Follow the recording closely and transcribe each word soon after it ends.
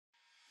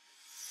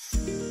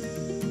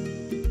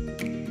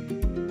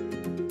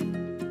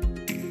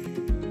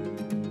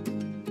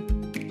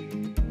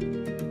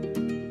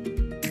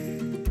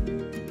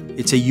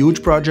It's a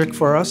huge project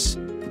for us.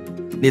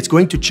 It's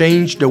going to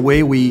change the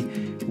way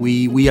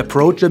we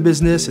approach the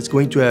business. It's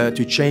going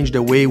to change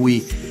the way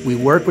we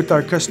work with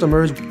our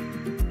customers.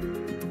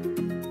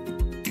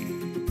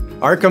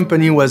 Our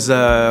company was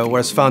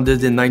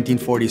founded in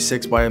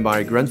 1946 by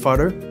my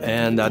grandfather,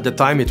 and at the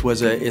time it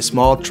was a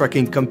small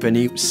trucking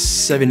company.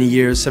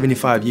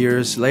 75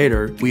 years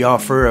later, we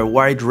offer a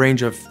wide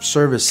range of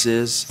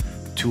services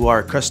to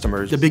our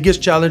customers. The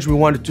biggest challenge we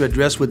wanted to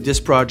address with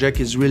this project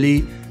is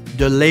really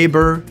the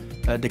labor,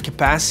 the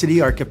capacity.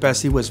 Our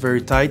capacity was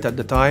very tight at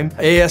the time.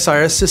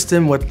 ASRS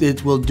system, what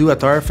it will do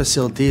at our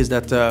facility is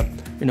that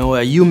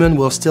a human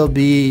will still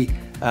be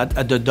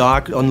at the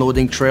dock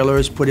unloading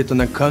trailers, put it on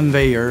a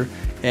conveyor,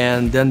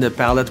 and then the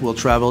pallet will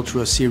travel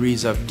through a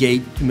series of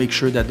gates to make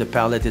sure that the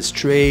pallet is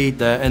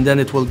straight, and then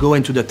it will go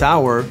into the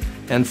tower,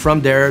 and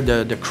from there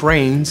the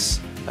cranes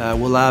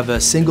will have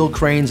a single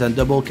cranes and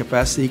double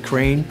capacity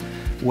crane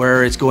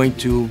where it's going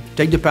to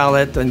take the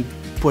pallet and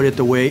put it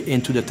away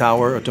into the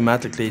tower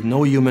automatically.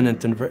 No human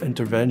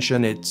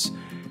intervention.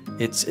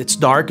 It's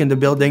dark in the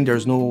building.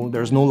 There's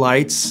no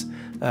lights.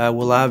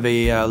 We'll have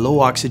a low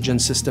oxygen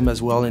system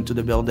as well into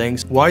the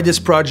buildings. Why this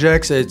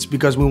project? It's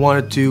because we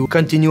wanted to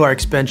continue our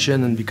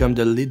expansion and become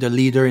the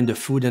leader in the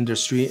food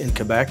industry in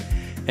Quebec.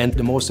 And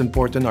the most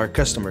important, our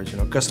customers.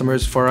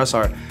 Customers for us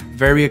are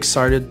very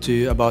excited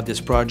about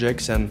these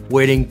projects and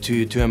waiting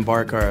to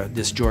embark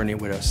this journey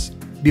with us.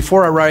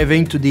 Before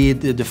arriving to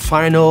the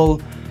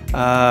final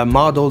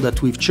model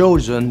that we've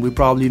chosen, we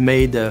probably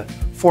made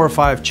 4 or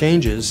 5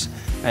 changes.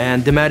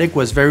 And Dematic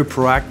was very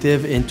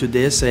proactive into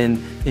this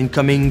and in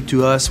coming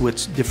to us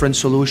with different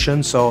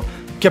solutions. So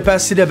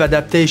capacity of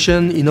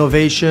adaptation,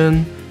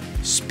 innovation,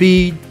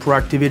 speed,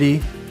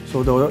 proactivity.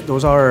 So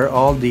those are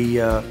all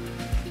the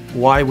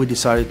why we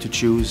decided to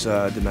choose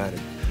Dematic.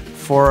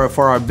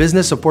 For our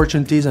business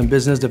opportunities and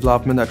business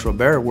development at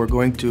Robert, we're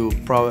going to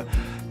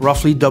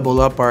roughly double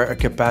up our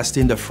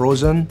capacity in the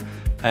frozen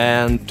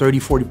and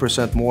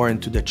 30–40% more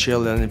into the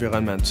chilled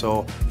environment.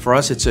 So for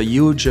us, it's a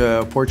huge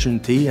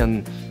opportunity,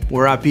 and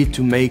we're happy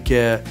to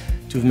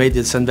have made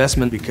this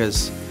investment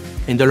because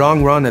in the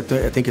long run, I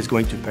think it's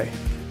going to pay.